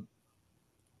dog.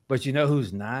 But you know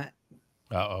who's not?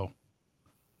 Uh-oh.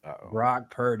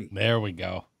 Brock Purdy. There we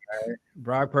go. Right?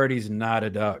 Brock Purdy's not a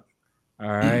dog. All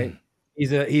right.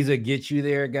 He's a get you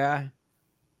there guy.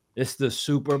 It's the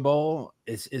Super Bowl.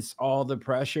 It's all the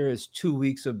pressure. It's 2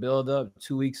 weeks of buildup,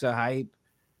 2 weeks of hype.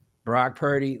 Brock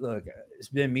Purdy, look, it's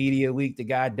been media week. The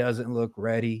guy doesn't look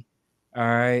ready. All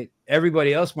right.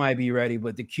 Everybody else might be ready,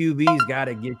 but the QB's got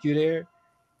to get you there.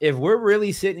 if we're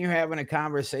really sitting here having a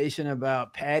conversation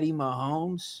about Patty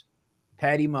Mahomes,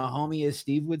 as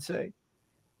Steve would say,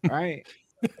 right?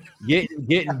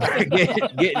 getting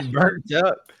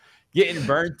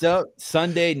burnt up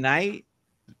Sunday night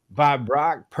by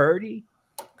Brock Purdy.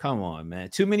 Come on, man.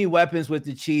 Too many weapons with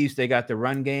the Chiefs. They got the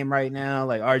run game right now.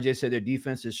 Like RJ said, their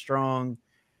defense is strong.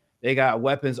 They got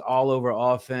weapons all over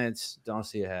offense. Don't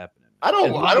see it happening. I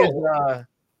don't.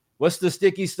 What's the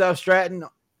sticky stuff, Stratton?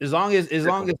 As long as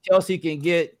Kelsey can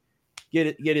get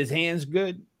his hands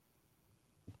good,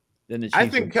 then the Chiefs I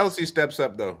think Kelsey steps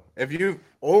up though. If you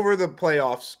over the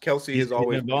playoffs, Kelsey has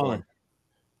always performed.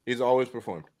 He's always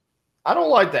performed. I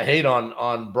don't like the hate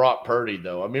on Brock Purdy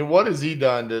though. I mean, what has he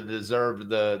done to deserve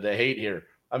the hate here?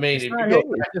 I mean, if you go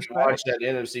back and watch that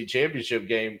NFC Championship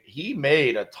game, he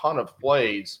made a ton of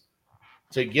plays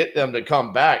to get them to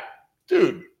come back.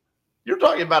 Dude, you're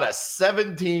talking about a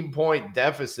 17-point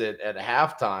deficit at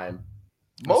halftime.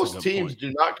 Most teams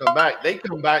do not come back. They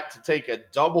come back to take a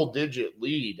double-digit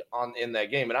lead in that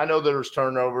game. And I know there's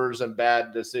turnovers and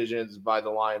bad decisions by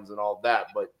the Lions and all that,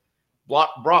 but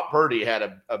Brock Purdy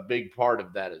had a big part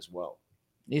of that as well.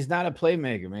 He's not a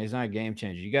playmaker, man. He's not a game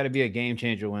changer. You got to be a game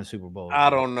changer to win Super Bowl. I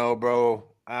don't know, bro.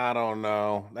 I don't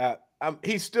know.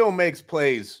 He still makes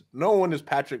plays. No one is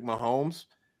Patrick Mahomes.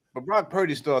 But Brock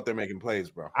Purdy's still out there making plays,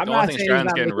 bro. I'm not saying he's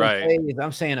not making plays.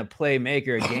 I'm saying a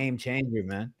playmaker, a game changer,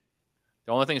 man.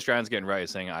 The only thing Stratton's getting right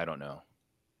is saying, I don't know.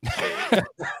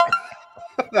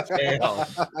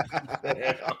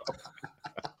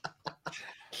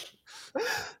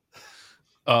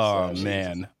 Oh,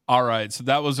 man. All right. So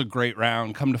that was a great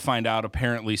round. Come to find out,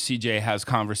 apparently CJ has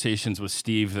conversations with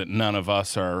Steve that none of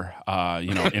us are,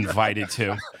 invited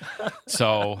to.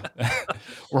 So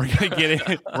we're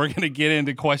gonna get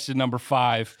into question number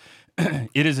 5.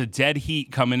 It is a dead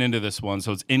heat coming into this one,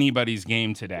 so it's anybody's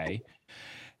game today.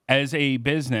 As a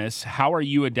business, how are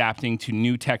you adapting to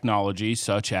new technology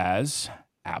such as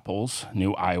Apple's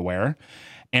new eyewear?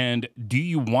 And do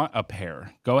you want a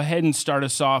pair? Go ahead and start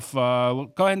us off.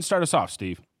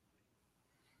 Steve.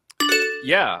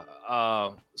 Yeah.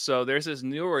 So there's this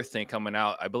newer thing coming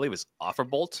out. I believe it's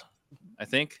OfferBolt. I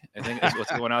think is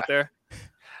what's going out there.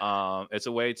 It's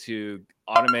a way to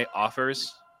automate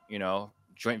offers,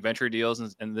 joint venture deals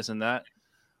and this and that.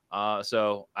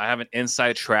 So I have an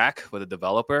inside track with a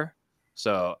developer.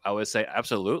 So I would say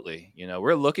absolutely.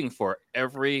 We're looking for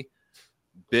every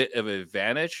bit of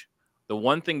advantage. The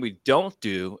one thing we don't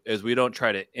do is we don't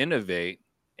try to innovate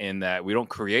in that we don't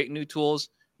create new tools.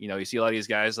 You see a lot of these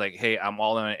guys like, hey, I'm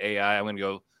all in on AI. I'm going to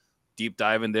go deep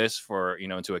dive in this for,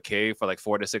 into a cave for like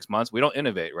 4 to 6 months. We don't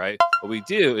innovate, right? What we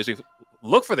do is we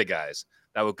look for the guys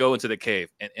that will go into the cave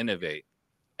and innovate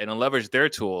and then leverage their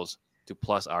tools to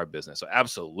plus our business. So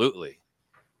absolutely,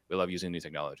 we love using new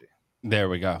technology. There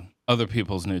we go. Other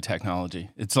people's new technology.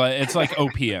 It's like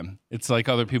OPM. It's like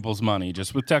other people's money,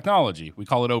 just with technology. We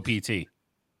call it OPT.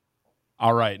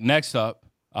 All right. Next up,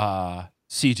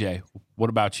 CJ, what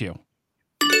about you?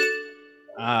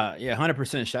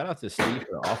 100%. Shout out to Steve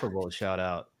for the OfferBolt shout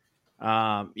out.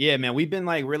 Man, we've been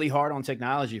like really hard on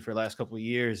technology for the last couple of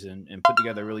years and put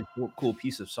together a really cool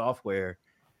piece of software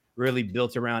really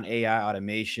built around AI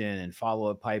automation and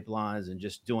follow-up pipelines and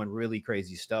just doing really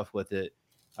crazy stuff with it.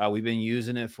 We've been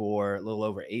using it for a little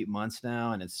over 8 months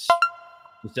now, and it's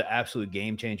an absolute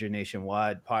game changer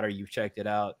nationwide. Potter, you've checked it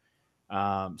out.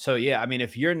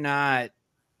 If you're not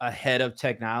ahead of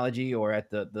technology or at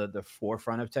the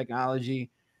forefront of technology,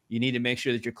 you need to make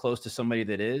sure that you're close to somebody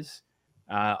that is.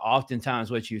 Oftentimes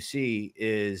what you see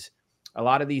is a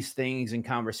lot of these things and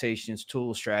conversations,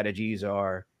 tools, strategies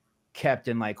are kept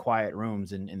in like quiet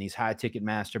rooms and these high ticket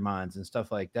masterminds and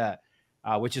stuff like that.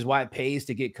 Which is why it pays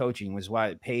to get coaching, which is why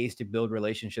it pays to build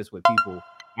relationships with people.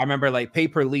 I remember like pay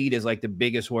per lead is like the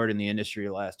biggest word in the industry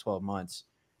the last 12 months.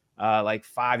 Like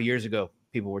 5 years ago,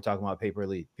 people were talking about pay per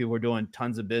lead. People were doing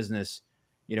tons of business,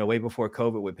 way before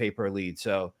COVID with pay per lead.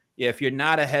 So yeah, if you're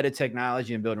not ahead of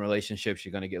technology and building relationships,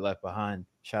 you're going to get left behind.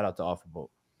 Shout out to OfferBolt.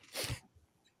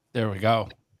 There we go.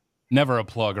 Never a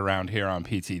plug around here on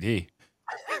PTD.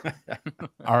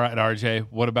 All right, RJ,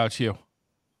 what about you?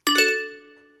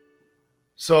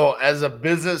 So as a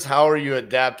business, how are you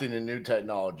adapting to new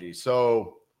technology?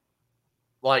 So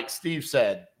like Steve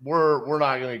said, we're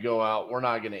not going to go out. We're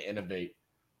not going to innovate.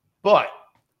 But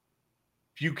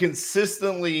if you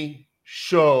consistently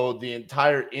show the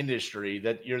entire industry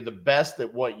that you're the best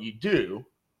at what you do,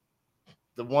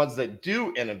 the ones that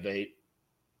do innovate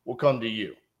will come to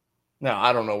you. Now,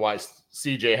 I don't know why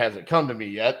CJ hasn't come to me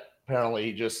yet. Apparently,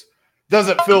 he just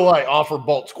doesn't feel like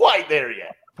OfferBolt's quite there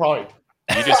yet. Probably.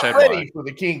 You just said ready for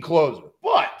the king closer,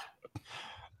 but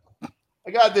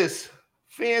I got this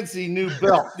fancy new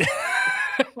belt.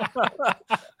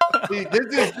 See,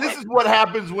 this is what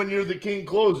happens when you're the king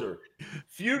closer.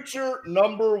 Future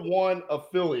 #1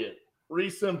 affiliate,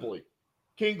 Simply,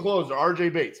 king closer,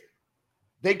 RJ Bates.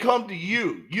 They come to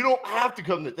you. You don't have to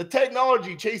come to the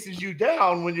technology chases you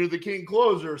down when you're the king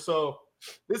closer. So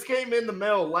this came in the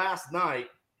mail last night.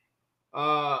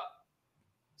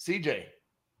 CJ,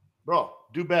 bro,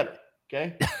 do better.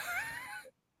 Okay.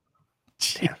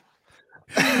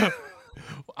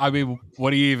 I mean,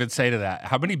 what do you even say to that?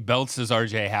 How many belts does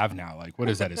RJ have now? Like, what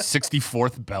is that? His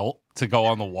 64th belt to go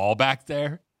on the wall back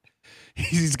there?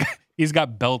 He's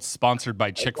got belts sponsored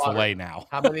by Chick-fil-A now.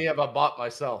 How many have I bought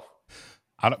myself?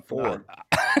 I don't, 4.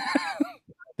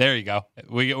 There you go.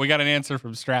 We got an answer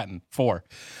from Stratton. 4.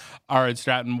 All right,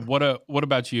 Stratton. What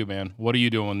about you, man? What are you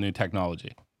doing with new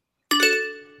technology?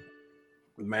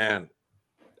 Man,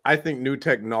 I think new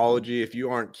technology, if you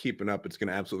aren't keeping up, it's going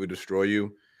to absolutely destroy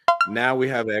you. Now we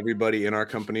have everybody in our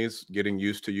companies getting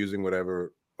used to using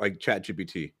whatever, like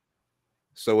ChatGPT.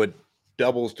 So it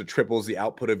doubles to triples the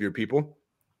output of your people.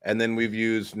 And then we've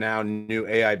used now new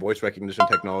AI voice recognition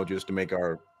technologies to make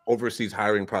our overseas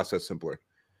hiring process simpler,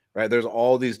 right? There's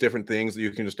all these different things that you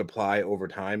can just apply over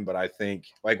time. But I think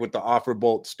like with the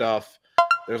OfferBolt stuff,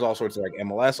 there's all sorts of like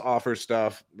MLS offer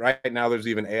stuff. Right now, there's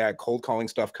even AI cold calling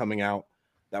stuff coming out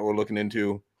that we're looking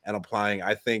into and applying.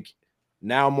 I think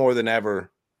now more than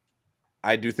ever,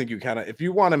 I do think you kind of, if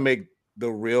you want to make the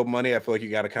real money, I feel like you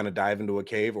got to kind of dive into a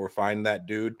cave or find that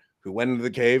dude who went into the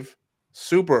cave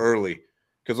super early.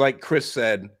 Because like Chris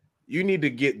said, you need to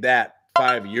get that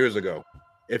 5 years ago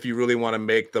if you really want to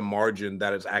make the margin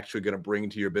that it's actually going to bring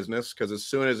to your business. Because as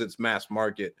soon as it's mass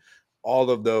market, all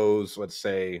of those, let's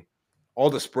say, all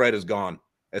the spread is gone.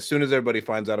 As soon as everybody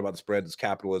finds out about the spread, it's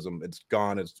capitalism. It's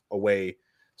gone. It's away.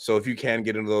 So if you can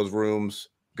get into those rooms,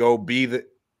 go be the,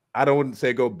 I wouldn't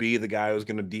say go be the guy who's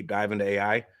going to deep dive into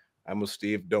AI. I'm with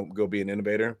Steve. Don't go be an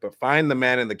innovator, but find the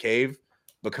man in the cave,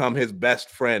 become his best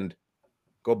friend,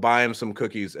 go buy him some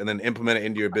cookies, and then implement it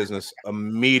into your business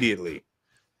immediately.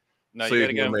 No, so you you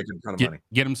gotta can get make a ton of money.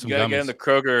 Get him some You gotta gummies. get him the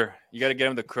Kroger. You gotta get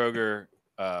him the Kroger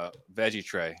veggie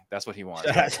tray. That's what he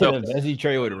wants. That's So, a veggie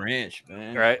tray with ranch,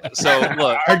 man. right. So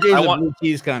look, RJ's I a want blue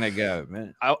cheese kind of guy,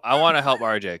 man. I want to help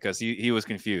RJ because he was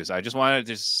confused. I just wanted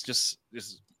to just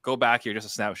go back here, just a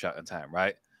snapshot in time,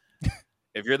 right?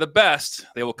 If you're the best,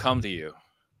 they will come to you.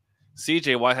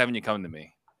 CJ, why haven't you come to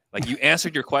me? Like you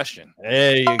answered your question.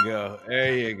 There you go.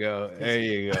 There you go. There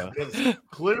you go. Because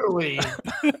clearly,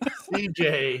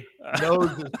 CJ knows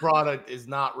his product is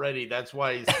not ready. That's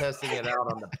why he's testing it out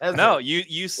on the peasant. No,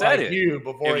 you said like it. You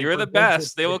before if he you're the presents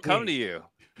best, it they will the come to team. you.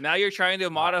 Now you're trying to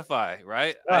modify,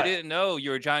 right? I Right. didn't know you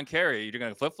were John Kerry. You're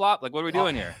gonna flip flop. Like what are we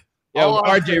doing here? Yo, All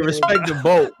I'm RJ, saying respect the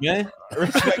boat, man.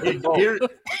 Respect the boat. Here,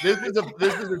 this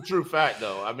is a true fact,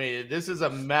 though. I mean, this is a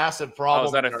massive problem. Oh,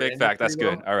 is that in a our fake fact? That's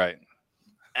industry, good. though. All right.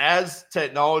 As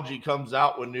technology comes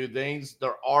out with new things,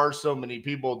 there are so many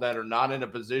people that are not in a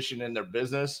position in their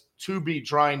business to be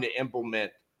trying to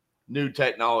implement new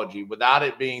technology without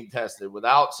it being tested,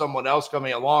 without someone else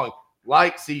coming along,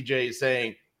 like CJ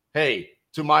saying, "Hey,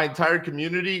 to my entire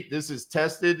community, this is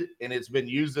tested and it's been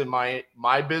used in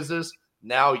my business.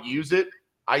 Now use it."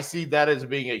 I see that as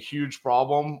being a huge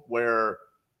problem where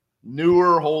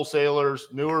newer wholesalers,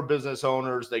 newer business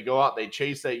owners, they go out, they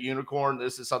chase that unicorn.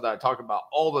 This is something I talk about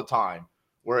all the time,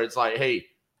 where it's like, hey,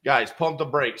 guys, pump the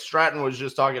brakes. Stratton was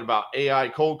just talking about AI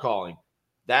cold calling.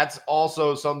 That's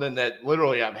also something that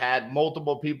literally I've had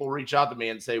multiple people reach out to me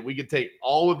and say, we could take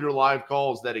all of your live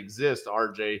calls that exist,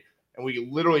 RJ, and we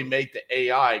could literally make the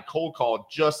AI cold call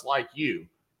just like you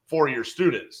for your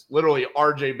students. Literally,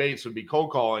 RJ Bates would be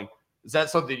cold calling. Is that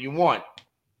something you want?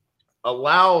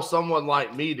 Allow someone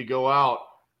like me to go out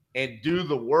and do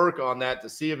the work on that to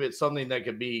see if it's something that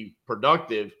could be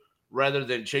productive rather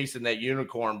than chasing that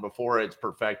unicorn before it's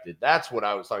perfected. That's what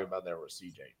I was talking about there with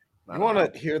CJ. You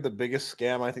want to hear the biggest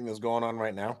scam I think that's going on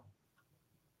right now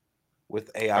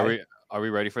with AI? Are we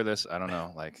ready for this? I don't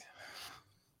know. Like,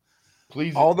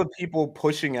 please, all the people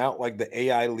pushing out like the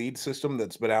AI lead system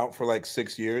that's been out for like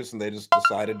 6 years, and they just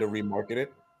decided to remarket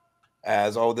it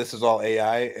as, oh, this is all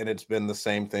AI, and it's been the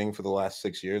same thing for the last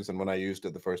 6 years. And when I used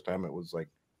it the first time, it was like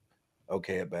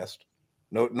okay at best.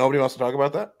 Nobody wants to talk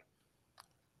about that.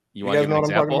 you want to give an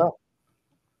example?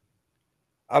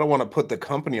 I don't want to put the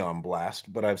company on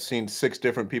blast, but I've seen 6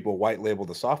 different people white label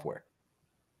the software.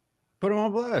 Put him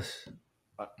on blast.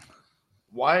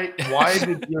 Why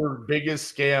did your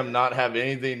biggest scam not have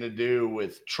anything to do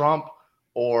with Trump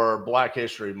or Black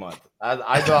History Month?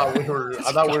 I thought we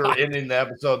were ending the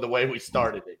episode the way we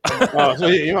started it. So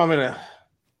you want me to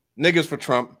niggas for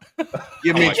Trump?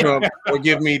 Give me Trump or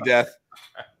give me death.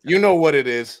 You know what it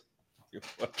is.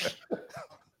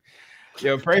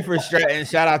 Yo, pray for Stratton.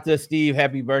 Shout out to Steve.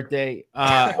 Happy birthday.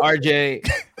 RJ,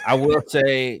 I will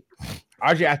say,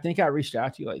 RJ, I think I reached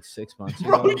out to you like 6 months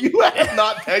ago. Bro, you have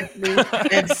not texted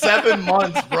me in 7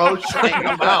 months, bro. Shut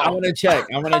your mouth. I'm gonna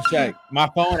check. My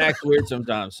phone acts weird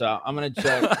sometimes, so I'm gonna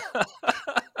check.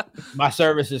 My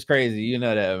service is crazy. You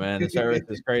know that, man. The service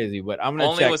is crazy, but I'm gonna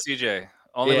Only check. with CJ.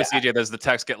 Only with CJ does the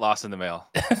text get lost in the mail.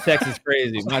 Text is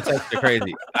crazy. My texts are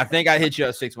crazy. I think I hit you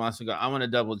up 6 months ago. I'm gonna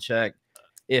double check.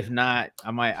 If not,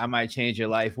 I might change your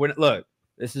life. Look,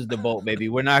 this is the Bolt, baby.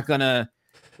 We're not gonna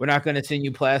send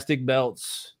you plastic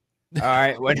belts. All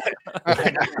right. We're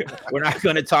not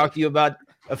gonna talk to you about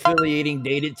affiliating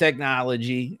dated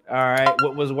technology. All right.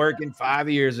 What was working 5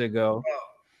 years ago.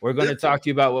 We're gonna talk to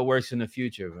you about what works in the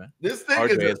future, man. This thing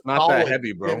RJ, is it's not that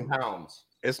heavy, 10 bro. pounds.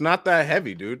 It's not that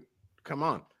heavy, dude. Come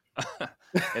on.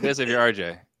 It is if you're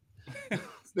RJ. This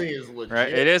thing is legit.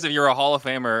 Right? It is if you're a Hall of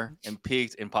Famer and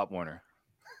peaked in Pop Warner.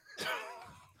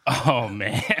 Oh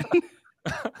man.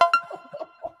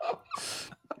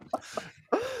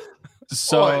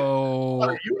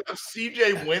 So You have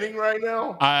CJ winning right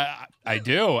now. I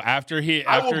do. I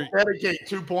will dedicate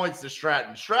 2 points to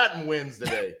Stratton. Stratton wins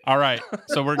today. All right.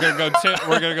 So we're gonna go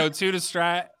two to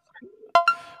Strat.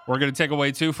 We're gonna take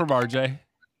away 2 from RJ.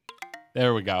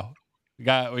 There we go. We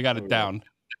got it down.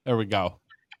 There we go.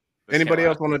 Anybody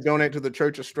else want to donate to the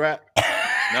Church of Strat?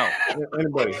 No.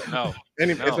 Anybody? No.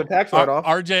 It's a tax write-off.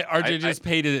 RJ just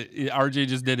paid it. RJ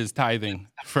just did his tithing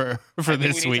for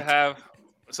this week.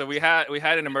 So we had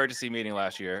an emergency meeting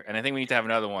last year, and I think we need to have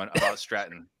another one about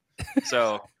Stratton.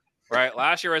 So, right,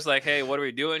 last year was like, hey, what are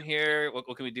we doing here? What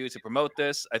can we do to promote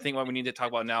this? I think what we need to talk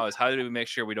about now is how do we make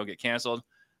sure we don't get canceled?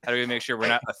 How do we make sure we're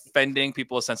not offending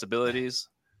people's sensibilities?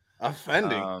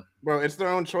 Offending, bro. It's their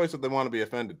own choice if they want to be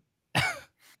offended. What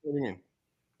do you mean?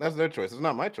 That's their choice. It's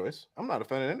not my choice. I'm not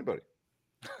offending anybody.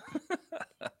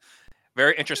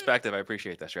 Very introspective. I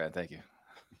appreciate that, Stratton. Thank you.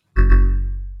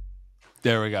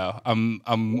 There we go. I'm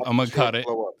gonna cut it.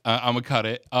 I'm gonna cut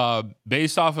it.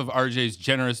 Based off of RJ's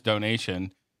generous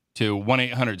donation to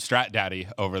 1-800 Daddy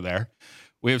over there,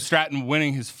 we have Stratton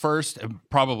winning his first and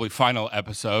probably final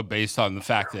episode based on the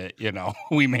fact that,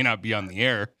 we may not be on the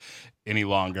air any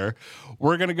longer.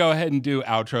 We're going to go ahead and do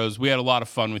outros. We had a lot of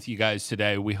fun with you guys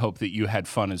today. We hope that you had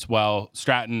fun as well.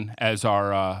 Stratton, as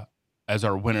our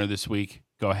winner this week,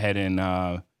 go ahead and,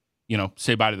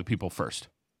 say bye to the people first.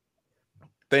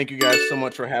 Thank you guys so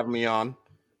much for having me on.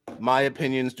 My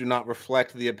opinions do not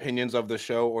reflect the opinions of the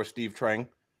show or Steve Trang.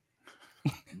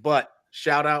 But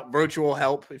shout out virtual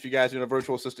help. If you guys need a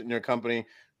virtual assistant in your company,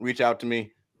 reach out to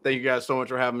me. Thank you guys so much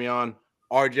for having me on.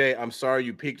 RJ, I'm sorry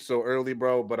you peaked so early,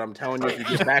 bro, but I'm telling you, if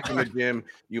you get back in the gym,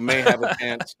 you may have a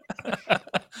chance.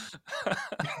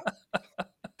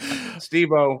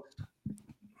 Steve-O,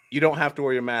 you don't have to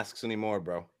wear your masks anymore,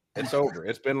 bro. It's over.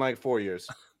 It's been like 4 years.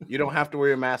 You don't have to wear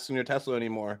your masks in your Tesla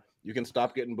anymore. You can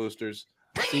stop getting boosters.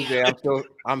 CJ,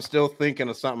 I'm still thinking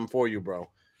of something for you, bro.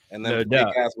 And then big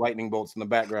ass lightning bolts in the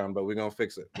background, but we're gonna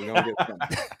fix it. We're gonna get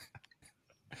something.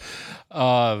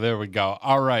 There we go.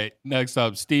 All right. Next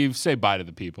up, Steve, say bye to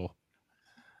the people.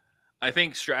 I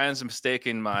think Stratton's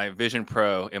mistaken my Vision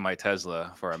Pro in my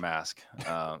Tesla for a mask.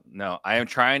 No, I am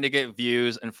trying to get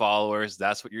views and followers.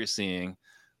 That's what you're seeing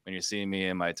when you're seeing me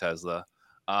in my Tesla.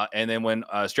 And then when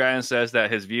Stratton says that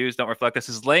his views don't reflect us,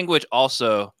 his language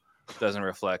also doesn't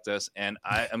reflect us. And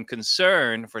I am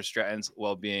concerned for Stratton's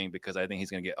well-being because I think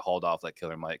he's going to get hauled off like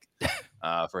Killer Mike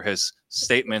for his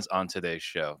statements on today's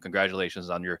show. Congratulations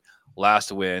on your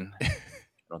last win. I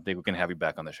don't think we can have you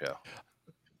back on the show.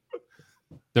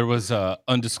 There was a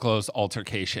undisclosed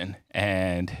altercation,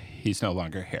 and he's no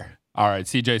longer here. All right,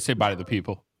 CJ, say bye to the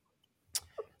people.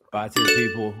 Bye to the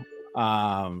people.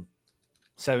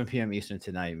 7 p.m. Eastern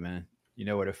tonight, man. You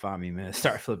know where to find me, man.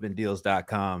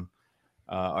 Startflippingdeals.com.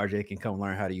 RJ can come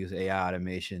learn how to use AI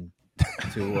automation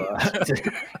to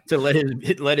let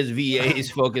his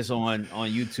VAs focus on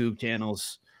YouTube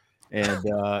channels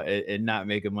and not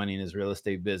making money in his real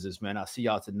estate business, man. I'll see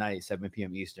y'all tonight, 7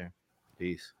 p.m. Eastern.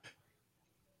 Peace.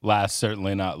 Last,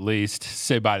 certainly not least,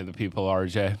 say bye to the people,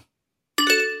 RJ.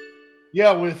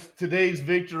 Yeah, with today's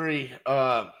victory,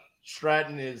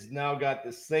 Stratton has now got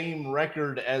the same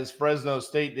record as Fresno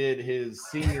State did his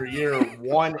senior year,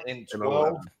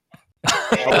 1-12.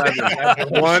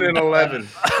 11. 1 and 11.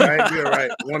 Right, you're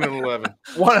right. 1 and 11.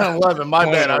 1 and 11. My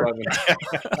 1 bad. and 11.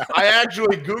 I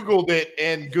actually Googled it,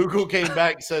 and Google came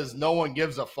back and says no one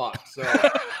gives a fuck. So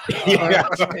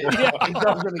it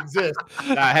doesn't exist.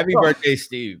 Happy birthday,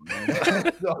 Steve.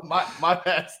 So my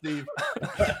bad, Steve.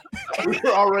 We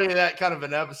were already that kind of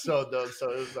an episode, though,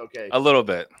 so it was okay. A little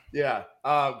bit. Yeah.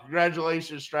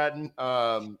 Congratulations, Stratton.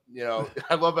 You know,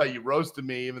 I love how you roasted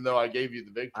me, even though I gave you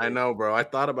the victory. I know, bro. I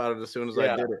thought about it as soon as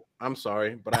I did it. I'm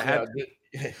sorry, but I had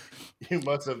to. You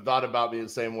must have thought about me the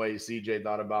same way CJ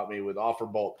thought about me with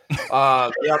Offerbolt.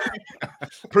 Yep.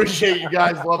 Appreciate you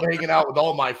guys. Love hanging out with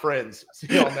all my friends. See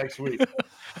y'all next week.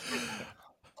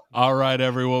 All right,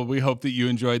 everyone. We hope that you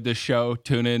enjoyed this show.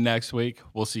 Tune in next week.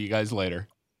 We'll see you guys later.